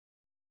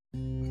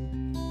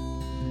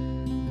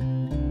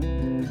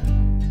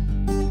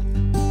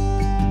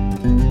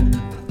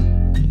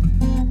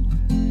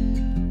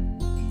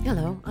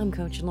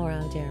Coach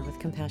Laura Adair with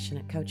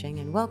Compassionate Coaching,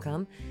 and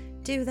welcome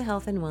to the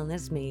Health and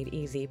Wellness Made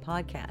Easy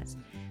podcast.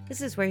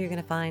 This is where you're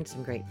going to find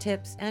some great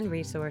tips and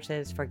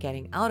resources for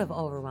getting out of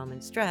overwhelm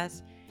and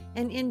stress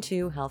and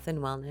into health and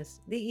wellness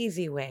the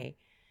easy way.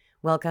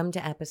 Welcome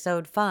to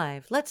episode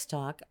 5. Let's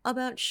talk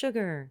about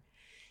sugar.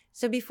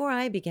 So before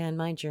I began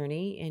my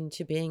journey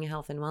into being a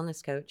health and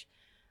wellness coach,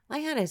 I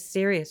had a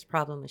serious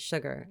problem with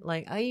sugar.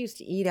 I used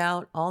to eat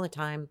out all the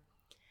time.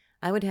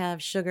 I would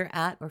have sugar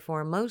at or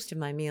for most of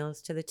my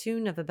meals to the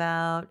tune of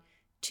about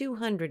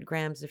 200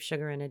 grams of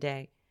sugar in a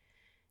day.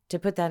 To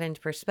put that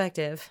into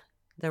perspective,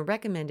 the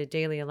recommended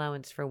daily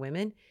allowance for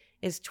women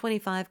is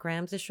 25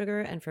 grams of sugar,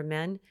 and for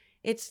men,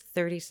 it's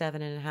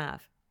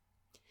 37.5.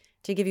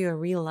 To give you a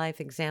real-life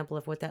example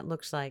of what that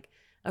looks like,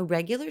 a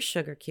regular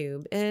sugar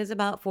cube is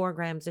about 4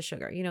 grams of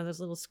sugar. You know, those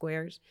little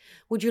squares.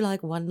 Would you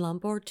like 1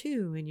 lump or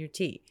 2 in your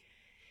tea?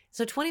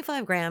 So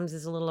 25 grams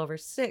is a little over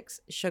 6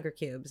 sugar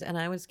cubes, and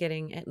I was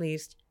getting at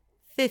least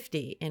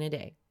 50 in a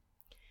day.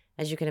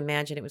 As you can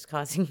imagine, it was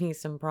causing me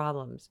some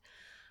problems.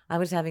 I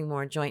was having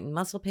more joint and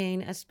muscle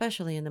pain,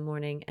 especially in the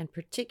morning, and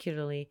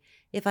particularly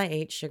if I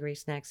ate sugary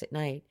snacks at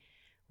night.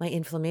 My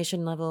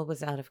inflammation level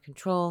was out of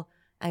control.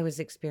 I was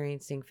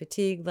experiencing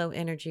fatigue, low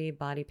energy,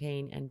 body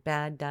pain, and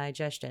bad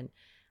digestion.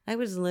 I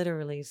was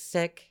literally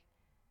sick,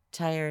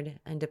 tired,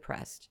 and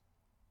depressed.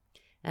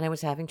 And I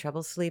was having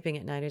trouble sleeping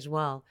at night as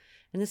well.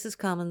 And this is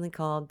commonly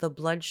called the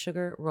blood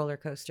sugar roller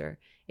coaster.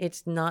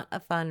 It's not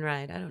a fun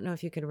ride. I don't know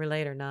if you can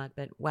relate or not,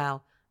 but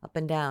wow, up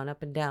and down,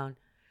 up and down.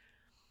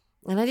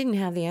 And I didn't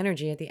have the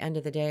energy at the end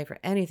of the day for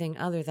anything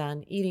other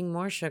than eating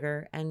more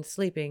sugar and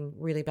sleeping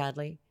really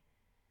badly.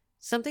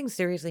 Something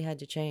seriously had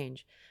to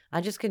change.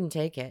 I just couldn't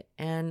take it.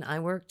 And I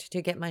worked to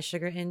get my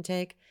sugar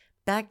intake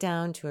back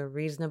down to a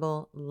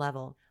reasonable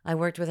level. I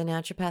worked with a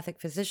naturopathic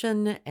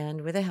physician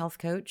and with a health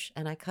coach,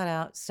 and I cut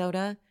out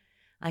soda.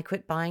 I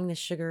quit buying the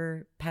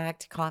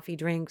sugar-packed coffee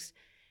drinks,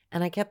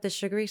 and I kept the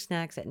sugary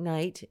snacks at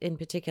night, in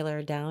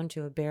particular, down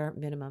to a bare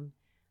minimum.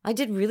 I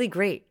did really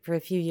great for a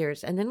few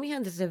years, and then we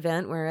had this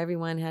event where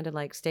everyone had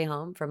to stay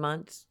home for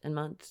months and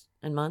months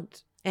and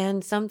months,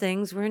 and some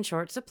things were in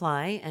short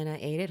supply, and I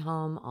ate at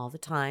home all the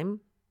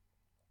time,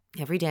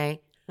 every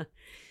day.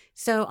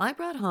 So I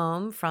brought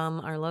home from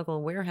our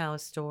local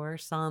warehouse store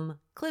some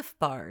Cliff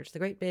Bars, the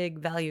great big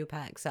value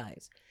pack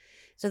size.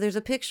 So there's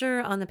a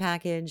picture on the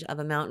package of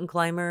a mountain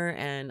climber,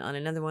 and on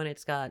another one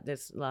it's got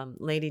this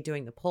lady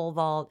doing the pole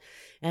vault,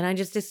 and I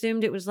just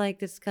assumed it was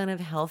this kind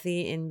of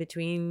healthy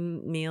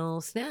in-between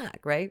meal snack,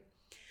 right?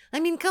 I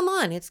mean, come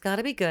on, it's got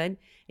to be good.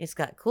 It's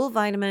got cool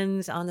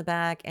vitamins on the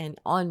back, and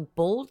on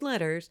bold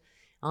letters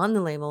on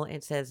the label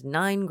it says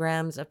 9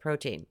 grams of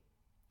protein.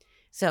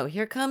 So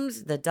here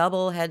comes the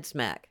double head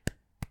smack.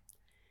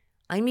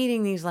 I'm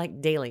eating these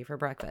daily for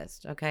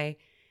breakfast, okay?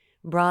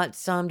 Brought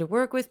some to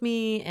work with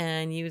me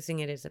and using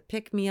it as a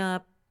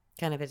pick-me-up,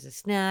 kind of as a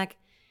snack.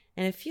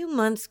 And a few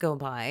months go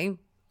by,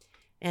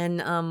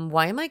 and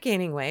why am I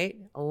gaining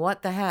weight?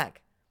 What the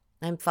heck?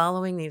 I'm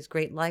following these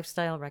great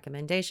lifestyle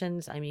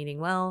recommendations. I'm eating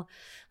well.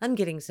 I'm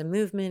getting some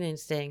movement and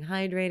staying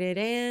hydrated,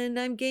 and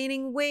I'm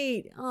gaining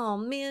weight. Oh,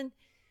 man.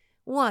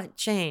 What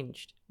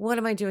changed? What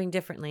am I doing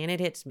differently? And it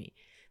hits me.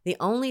 The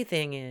only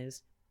thing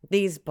is,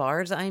 these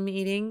bars I'm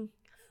eating,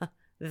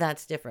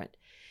 that's different.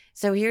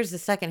 So here's the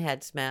second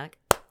head smack.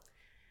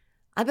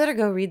 I better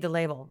go read the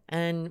label.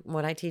 And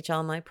what I teach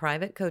all my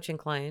private coaching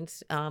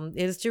clients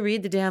is to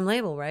read the damn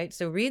label, right?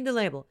 So read the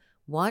label.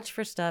 Watch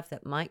for stuff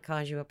that might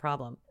cause you a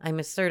problem. I'm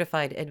a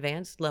certified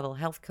advanced level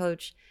health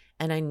coach,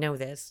 and I know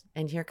this.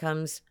 And here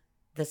comes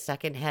the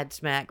second head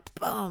smack.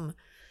 Boom.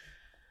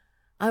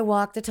 I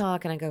walk the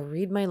talk and I go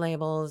read my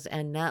labels,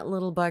 and that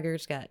little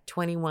bugger's got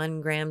 21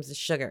 grams of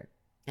sugar.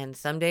 And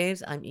some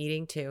days I'm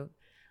eating 2.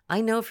 I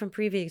know from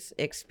previous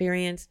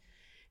experience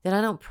that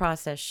I don't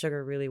process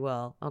sugar really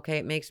well. Okay,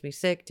 it makes me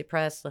sick,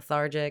 depressed,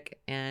 lethargic,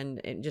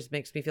 and it just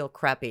makes me feel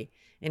crappy.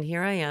 And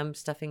here I am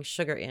stuffing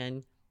sugar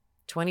in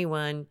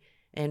 21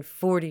 and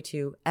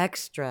 42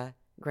 extra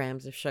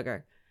grams of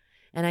sugar.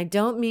 And I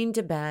don't mean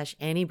to bash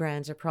any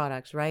brands or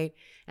products, right?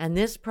 And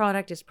this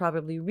product is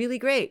probably really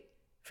great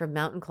for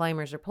mountain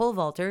climbers or pole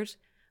vaulters,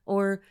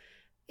 or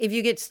if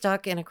you get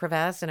stuck in a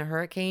crevasse in a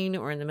hurricane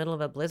or in the middle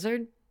of a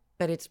blizzard,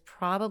 but it's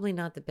probably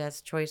not the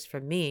best choice for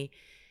me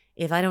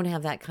if I don't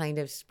have that kind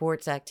of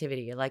sports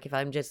activity, if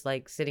I'm just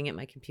sitting at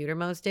my computer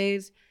most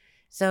days.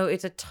 So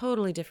it's a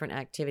totally different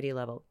activity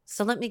level.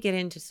 So let me get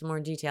into some more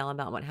detail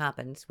about what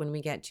happens when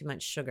we get too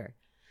much sugar.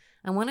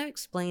 I want to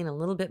explain a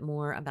little bit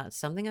more about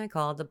something I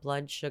call the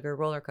blood sugar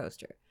roller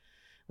coaster.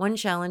 One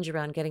challenge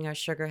around getting our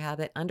sugar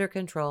habit under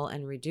control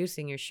and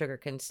reducing your sugar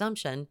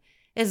consumption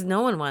is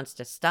no one wants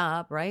to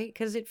stop, right?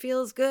 Because it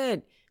feels good.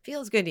 It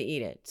feels good to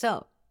eat it.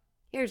 So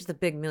here's the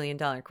big $1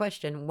 million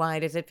question. Why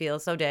does it feel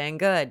so dang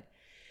good?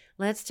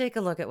 Let's take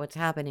a look at what's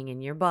happening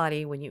in your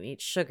body when you eat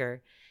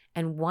sugar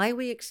and why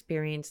we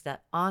experience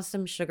that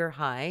awesome sugar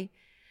high.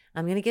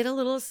 I'm going to get a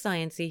little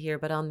sciencey here,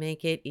 but I'll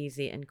make it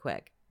easy and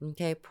quick.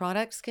 Okay,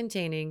 products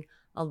containing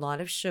a lot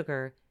of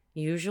sugar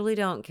usually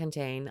don't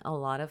contain a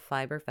lot of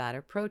fiber, fat,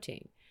 or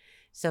protein.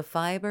 So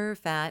fiber,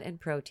 fat, and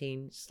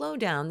protein slow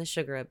down the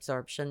sugar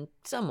absorption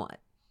somewhat.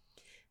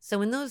 So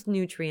when those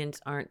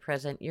nutrients aren't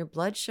present, your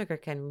blood sugar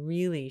can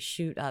really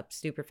shoot up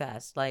super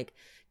fast, like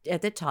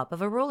at the top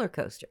of a roller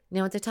coaster.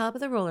 Now, at the top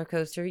of the roller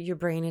coaster, your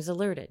brain is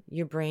alerted.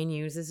 Your brain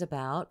uses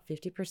about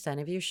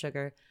 50% of your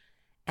sugar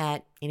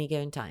at any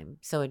given time.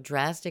 So a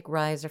drastic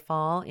rise or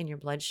fall in your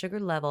blood sugar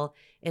level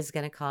is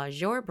going to cause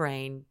your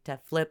brain to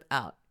flip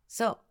out.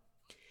 So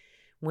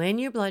when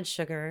your blood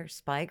sugar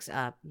spikes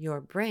up,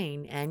 your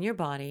brain and your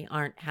body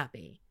aren't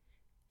happy.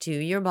 To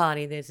your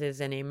body, this is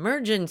an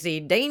emergency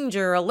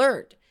danger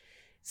alert.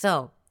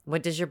 So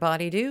what does your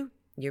body do?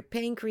 Your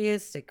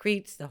pancreas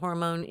secretes the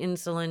hormone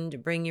insulin to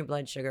bring your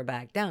blood sugar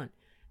back down.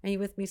 Are you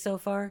with me so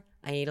far?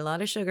 I eat a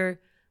lot of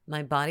sugar.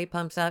 My body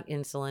pumps out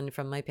insulin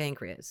from my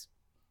pancreas.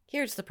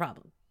 Here's the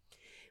problem.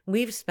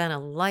 We've spent a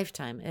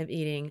lifetime of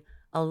eating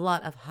a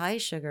lot of high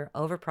sugar,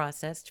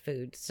 overprocessed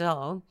food.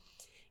 So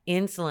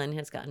insulin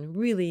has gotten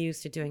really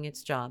used to doing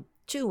its job,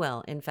 too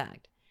well, in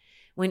fact.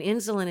 When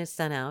insulin is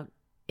sent out,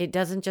 it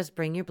doesn't just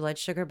bring your blood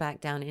sugar back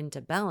down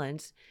into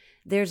balance.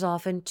 There's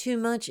often too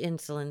much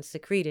insulin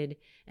secreted,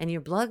 and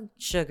your blood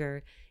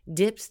sugar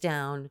dips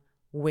down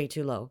way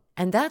too low.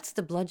 And that's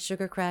the blood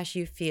sugar crash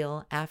you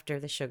feel after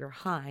the sugar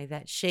high,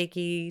 that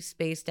shaky,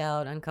 spaced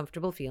out,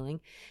 uncomfortable feeling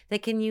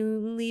that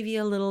can leave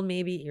you a little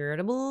maybe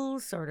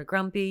irritable, sort of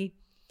grumpy.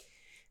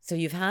 So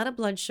you've had a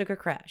blood sugar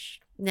crash.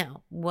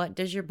 Now, what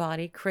does your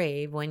body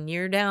crave when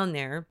you're down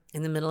there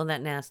in the middle of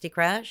that nasty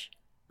crash?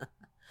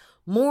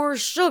 More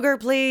sugar,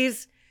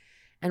 please.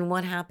 And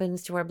what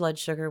happens to our blood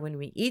sugar when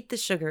we eat the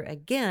sugar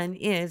again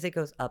is it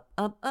goes up,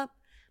 up, up,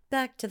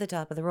 back to the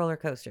top of the roller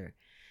coaster.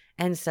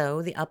 And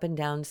so the up and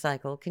down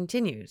cycle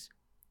continues.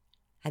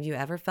 Have you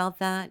ever felt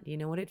that? You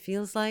know what it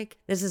feels like?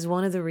 This is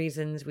one of the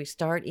reasons we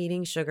start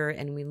eating sugar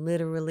and we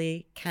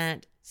literally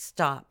can't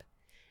stop.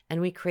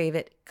 And we crave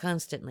it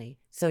constantly.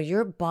 So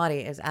your body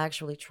is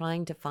actually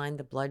trying to find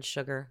the blood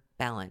sugar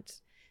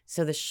balance.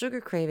 So the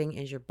sugar craving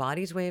is your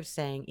body's way of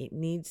saying it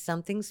needs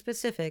something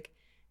specific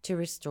to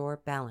restore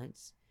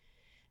balance.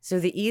 So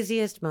the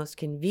easiest, most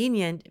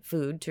convenient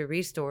food to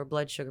restore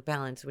blood sugar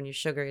balance when your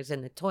sugar is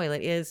in the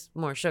toilet is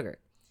more sugar.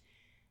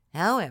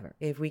 However,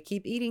 if we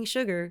keep eating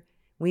sugar,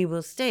 we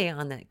will stay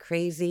on that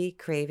crazy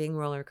craving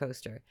roller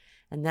coaster.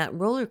 And that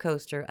roller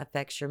coaster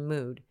affects your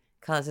mood,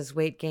 causes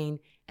weight gain,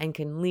 and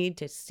can lead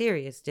to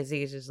serious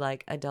diseases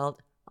like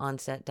adult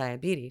onset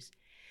diabetes.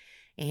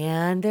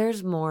 And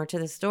there's more to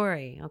the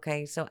story.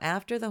 Okay, so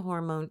after the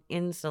hormone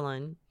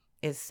insulin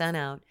is sent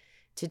out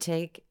to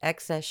take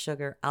excess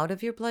sugar out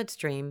of your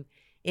bloodstream,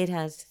 it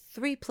has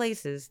 3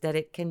 places that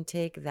it can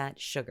take that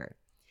sugar.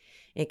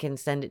 It can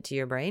send it to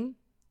your brain,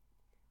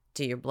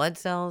 to your blood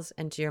cells,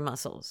 and to your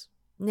muscles.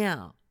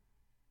 Now,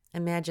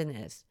 imagine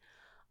this.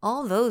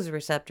 All those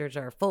receptors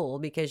are full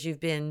because you've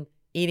been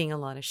eating a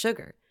lot of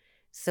sugar.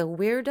 So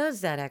where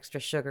does that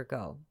extra sugar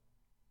go?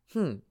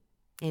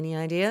 Any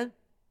idea?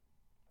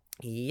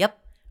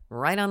 Yep,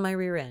 right on my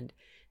rear end.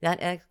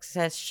 That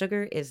excess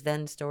sugar is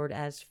then stored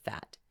as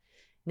fat.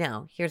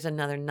 Now, here's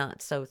another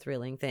not so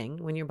thrilling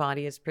thing. When your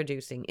body is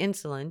producing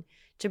insulin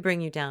to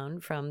bring you down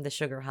from the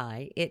sugar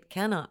high, it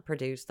cannot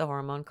produce the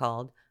hormone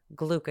called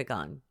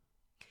glucagon.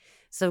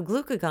 So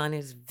glucagon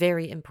is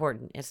very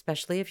important,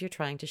 especially if you're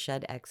trying to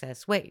shed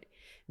excess weight,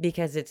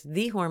 because it's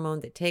the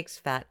hormone that takes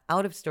fat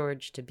out of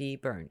storage to be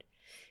burned.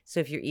 So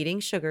if you're eating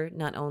sugar,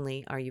 not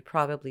only are you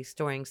probably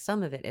storing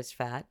some of it as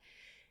fat,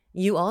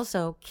 you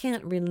also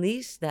can't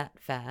release that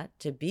fat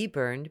to be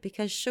burned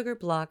because sugar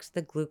blocks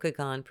the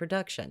glucagon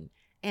production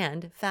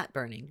and fat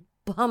burning.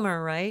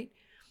 Bummer, right?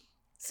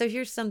 So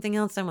here's something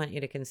else I want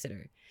you to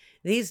consider.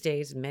 These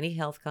days, many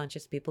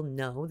health-conscious people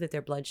know that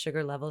their blood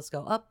sugar levels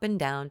go up and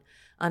down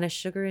on a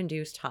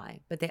sugar-induced high,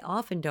 but they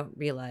often don't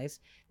realize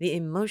the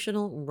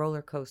emotional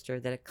roller coaster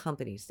that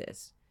accompanies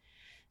this.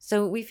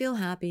 So we feel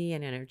happy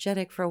and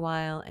energetic for a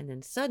while, and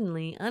then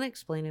suddenly,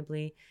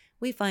 unexplainably,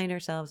 we find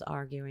ourselves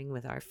arguing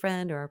with our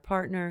friend or our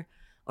partner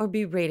or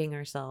berating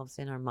ourselves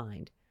in our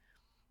mind.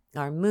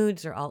 Our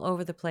moods are all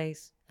over the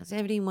place. Has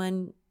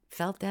anyone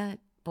felt that?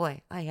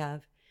 Boy, I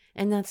have.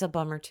 And that's a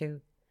bummer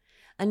too.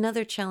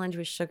 Another challenge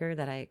with sugar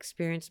that I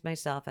experienced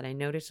myself and I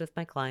notice with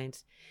my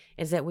clients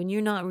is that when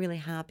you're not really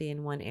happy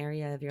in one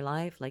area of your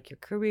life, like your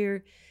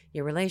career,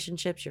 your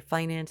relationships, your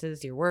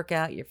finances, your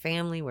workout, your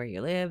family, where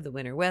you live, the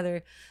winter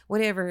weather,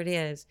 whatever it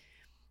is,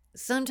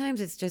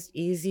 sometimes it's just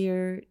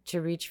easier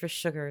to reach for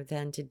sugar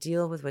than to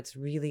deal with what's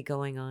really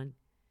going on.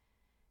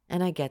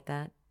 And I get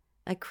that.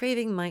 A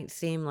craving might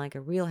seem like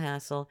a real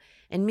hassle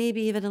and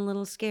maybe even a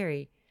little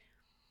scary.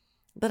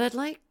 But I'd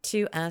like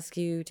to ask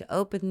you to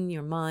open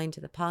your mind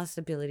to the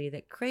possibility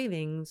that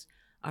cravings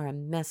are a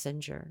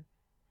messenger.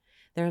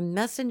 They're a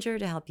messenger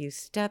to help you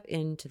step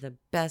into the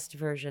best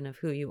version of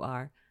who you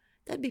are.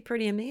 That'd be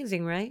pretty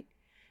amazing, right?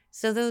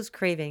 So those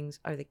cravings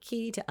are the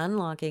key to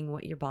unlocking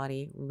what your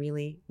body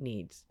really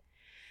needs.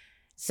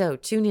 So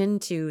tune in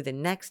to the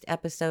next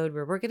episode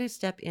where we're going to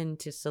step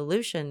into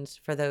solutions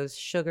for those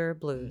sugar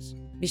blues.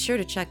 Be sure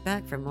to check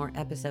back for more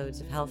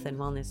episodes of Health and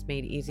Wellness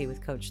Made Easy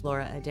with Coach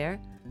Laura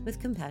Adair with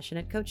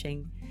Compassionate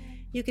Coaching.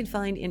 You can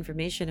find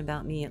information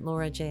about me at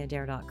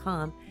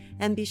laurajadair.com,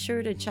 and be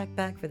sure to check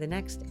back for the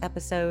next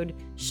episode,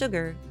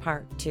 Sugar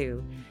Part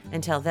 2.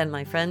 Until then,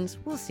 my friends,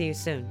 we'll see you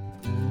soon.